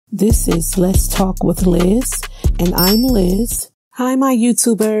This is Let's Talk with Liz, and I'm Liz. Hi, my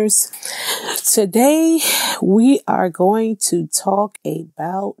YouTubers. Today, we are going to talk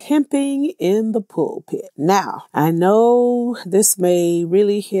about pimping in the pulpit. Now, I know this may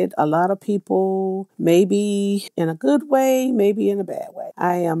really hit a lot of people, maybe in a good way, maybe in a bad way.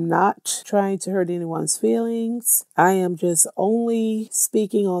 I am not trying to hurt anyone's feelings. I am just only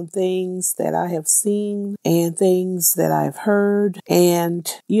speaking on things that I have seen and things that I've heard. And,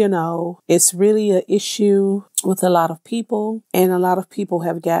 it's really an issue with a lot of people, and a lot of people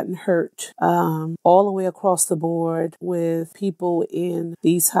have gotten hurt all the way across the board with people in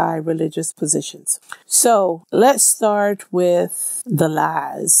these high religious positions. So let's start with the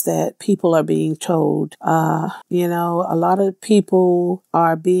lies that people are being told. A lot of people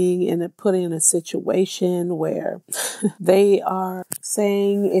are being put in a situation where they are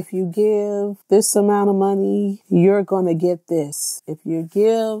saying, if you give this amount of money, you're going to get this. If you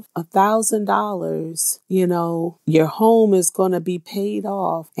give $1,000, your home is going to be paid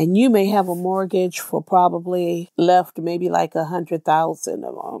off, and you may have a mortgage for probably left maybe like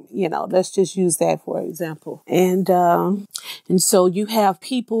 $100,000. Let's just use that for example. And so you have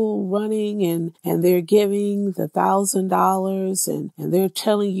people running and they're giving the $1,000 and they're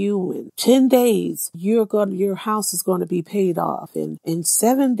telling you in 10 days your house is going to be paid off. And in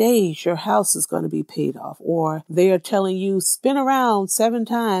 7 days your house is going to be paid off. Or they are telling you spin around 7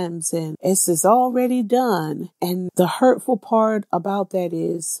 times and it's already done. And the hurtful part about that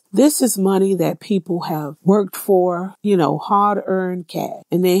is this is money that people have worked for, hard-earned cash.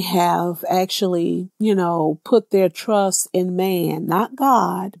 And they have actually, put their trust in man, not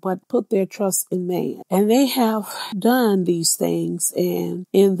God, but put their trust in man. And they have done these things, and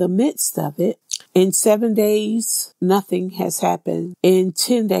in the midst of it, in 7 days, nothing has happened. In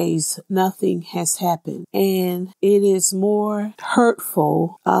 10 days, nothing has happened. And it is more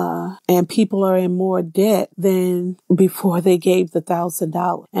hurtful, and people are in more debt than before they gave the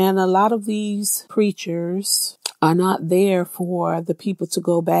 $1,000. And a lot of these preachers are not there for the people to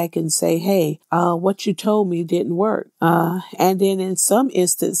go back and say, hey, what you told me didn't work. And then in some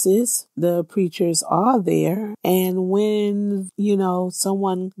instances, the preachers are there. And when,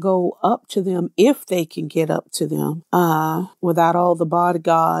 someone go up to them, if they can get up to them, without all the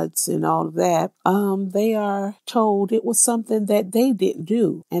bodyguards and all of that, they are told it was something that they didn't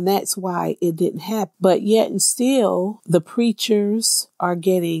do. And that's why it didn't happen. But yet and still, the preachers are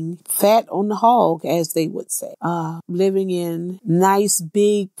getting fat on the hog, as they would say, living in nice,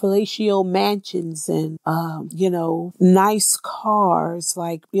 big palatial mansions and, nice cars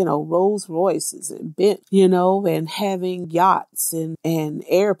like, Rolls Royces and Bentley, and having yachts and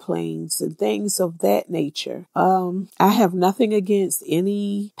airplanes and things of that nature. I have nothing against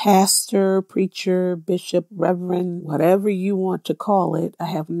any pastor, preacher, bishop, reverend, whatever you want to call it. I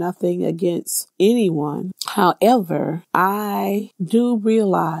have nothing against anyone. However, I do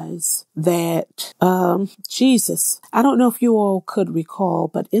realize that Jesus, I don't know if you all could recall,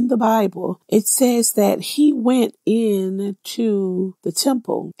 but in the Bible, it says that he went into the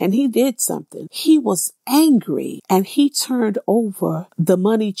temple and he did something. He was angry and he turned over the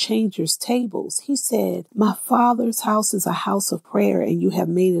money changers' tables. He said, my Father's house is a house of prayer and you have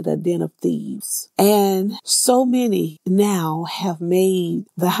made it a den of thieves. And so many now have made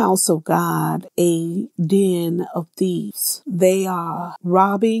the house of God a den of thieves. They are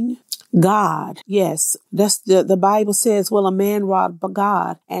robbing God. Yes, that's the Bible says, will a man rob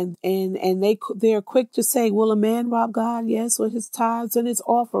God? And they're quick to say, will a man rob God? Yes, with his tithes and his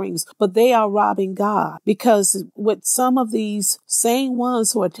offerings. But they are robbing God, because with some of these same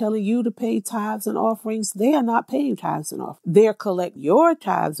ones who are telling you to pay tithes and offerings, they are not paying tithes and offerings. They're collecting your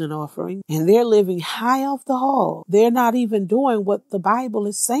tithes and offerings, and they're living high off the hog. They're not even doing what the Bible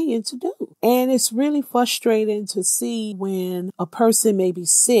is saying to do. And it's really frustrating to see when a person may be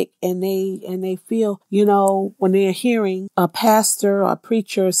sick and they feel, when they're hearing a pastor or a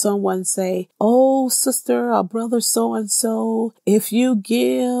preacher or someone say, oh, sister or brother so-and-so, if you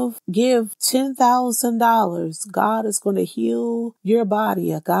give $10,000, God is going to heal your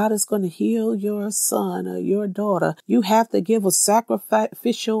body, or God is going to heal your son or your daughter. You have to give a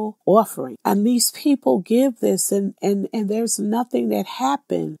sacrificial offering. And these people give this and there's nothing that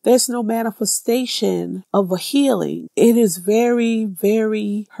happened. There's no manifestation manifestation of a healing, it is very,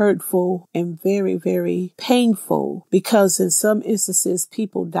 very hurtful and very, very painful, because in some instances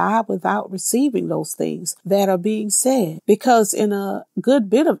people die without receiving those things that are being said, because in a good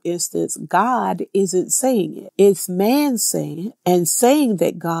bit of instance, God isn't saying it. It's man saying it and saying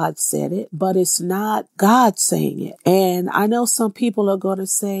that God said it, but it's not God saying it. And I know some people are going to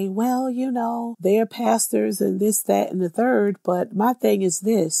say, well, they're pastors and this, that, and the third. But my thing is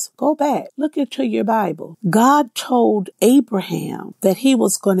this: go back, look into your Bible. God told Abraham that he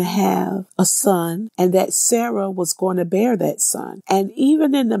was going to have a son and that Sarah was going to bear that son. And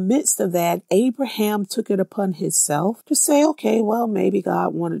even in the midst of that, Abraham took it upon himself to say, okay, well, maybe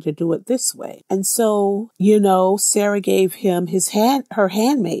God wanted to do it this way. And so, Sarah gave him her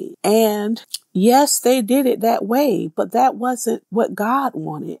handmaid. And yes, they did it that way, but that wasn't what God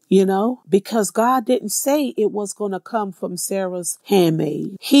wanted, because God didn't say it was going to come from Sarah's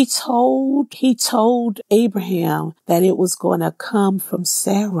handmaid. He told Abraham that it was going to come from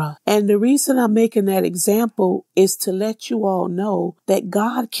Sarah. And the reason I'm making that example is to let you all know that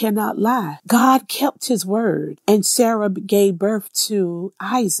God cannot lie. God kept his word, and Sarah gave birth to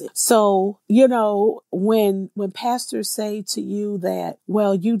Isaac. So, when pastors say to you that,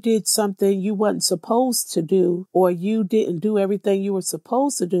 well, you did something you wasn't supposed to do, or you didn't do everything you were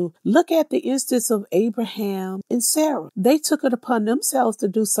supposed to do, look at the instance of Abraham and Sarah. They took it upon themselves to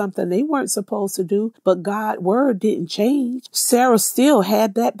do something they weren't supposed to do, but God's word didn't change. Sarah still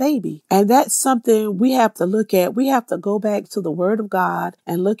had that baby. And that's something we have to look at. We have to go back to the word of God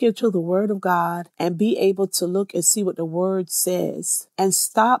and look into the word of God and be able to look and see what the word says, and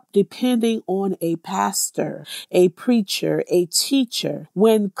stop depending on a pastor, a preacher, a teacher,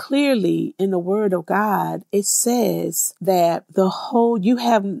 when clearly in the word of God, it says that you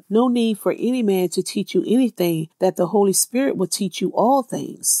have no need for any man to teach you anything, that the Holy Spirit will teach you all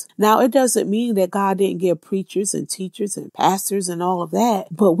things. Now, it doesn't mean that God didn't give preachers and teachers and pastors and all of that,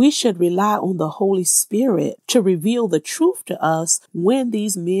 but we should rely on the Holy Spirit to reveal the truth to us when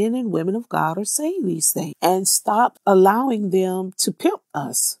these men and women of God are saying these things, and stop allowing them to pimp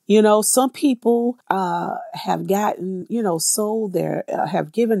us. Some people have gotten, sold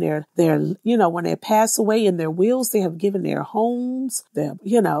have given their when they pass away in their wills, they have given their homes, their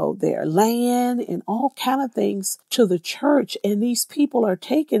land and all kind of things to the church. And these people are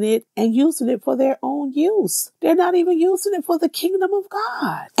taking it and using it for their own use. They're not even using it for the kingdom of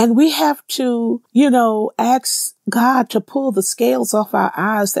God. And we have to, ask God to pull the scales off our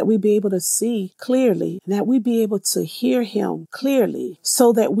eyes, that we be able to see clearly, and that we be able to hear him clearly,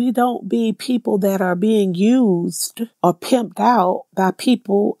 so that we don't be people that are being used or pimped out by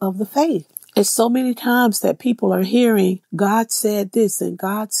people of the faith. It's so many times that people are hearing, God said this and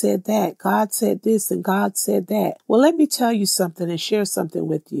God said that. God said this and God said that. Well, let me tell you something and share something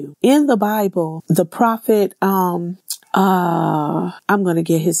with you. In the Bible, the prophet, I'm going to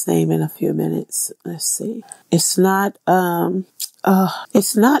get his name in a few minutes. Let's see. It's not Naaman.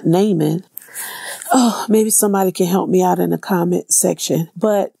 Oh, maybe somebody can help me out in the comment section.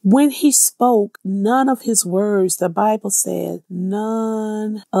 But when he spoke, none of his words, the Bible said,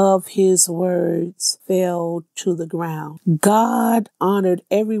 none of his words fell to the ground. God honored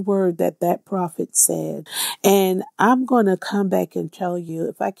every word that prophet said. And I'm going to come back and tell you,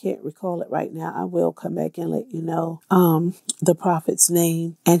 if I can't recall it right now, I will come back and let you know, the prophet's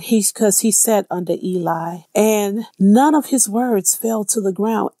name. And because he sat under Eli, and none of his words fell to the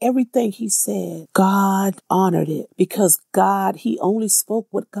ground. Everything he said, God honored it, because he only spoke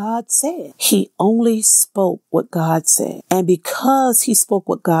what God said. He only spoke what God said. And because he spoke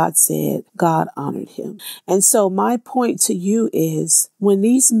what God said, God honored him. And so my point to you is, when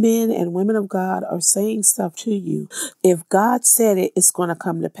these men and women of God are saying stuff to you, if God said it, it's going to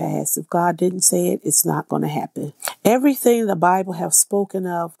come to pass. If God didn't say it, it's not going to happen. Everything the Bible has spoken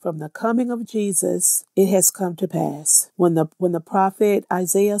of from the coming of Jesus, it has come to pass. When the prophet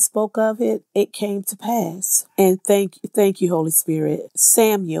Isaiah spoke of it, it came to pass. And thank you, Holy Spirit.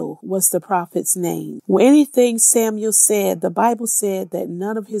 Samuel was the prophet's name. When anything Samuel said, the Bible said that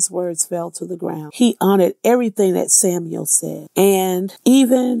none of his words fell to the ground. He honored everything that Samuel said. And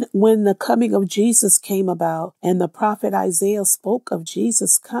even when the coming of Jesus came about and the prophet Isaiah spoke of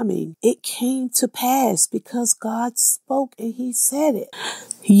Jesus coming, it came to pass because God spoke and he said it.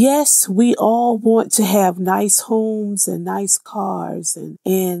 Yes, we all want to have nice homes and nice cars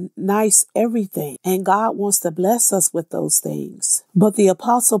and nice everything. And God wants to bless us with those things. But the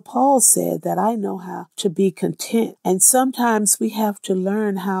Apostle Paul said that I know how to be content. And sometimes we have to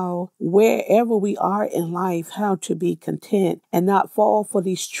learn how, wherever we are in life, how to be content and not fall for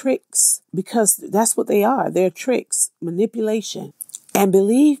these tricks, because that's what they are. They're tricks, manipulation. And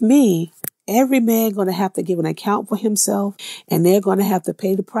believe me, every man going to have to give an account for himself, and they're going to have to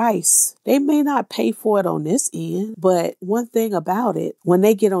pay the price. They may not pay for it on this end, but one thing about it, when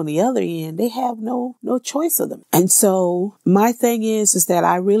they get on the other end, they have no choice of them. And so my thing is that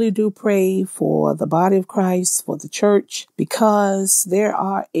I really do pray for the body of Christ, for the church, because there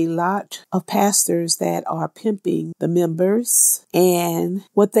are a lot of pastors that are pimping the members. And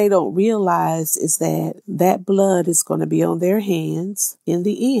what they don't realize is that blood is going to be on their hands in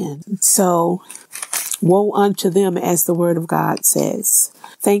the end. So woe unto them, as the word of God says.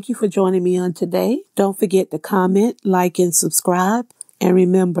 Thank you for joining me on today. Don't forget to comment, like, and subscribe. And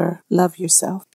remember, love yourself.